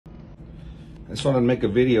I just wanted to make a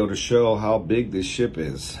video to show how big this ship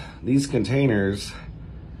is. These containers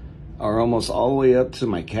are almost all the way up to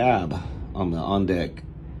my cab on deck.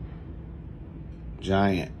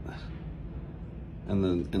 Giant.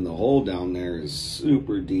 And the hole down there is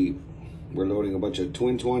super deep. We're loading a bunch of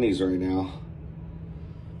twin 20s right now.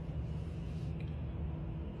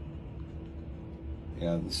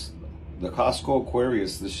 Yeah, the Costco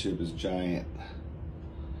Aquarius, this ship is giant.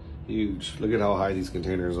 Huge. Look at how high these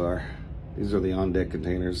containers are. These are the on-deck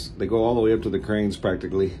containers. They go all the way up to the cranes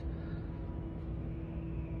practically.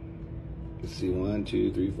 Let's see, 1,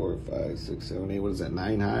 2, 3, 4, 5, 6, 7, 8. What is that,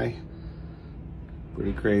 9 high?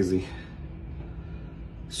 Pretty crazy.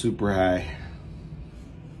 Super high.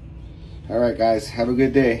 All right, guys. Have a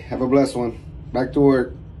good day. Have a blessed one. Back to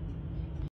work.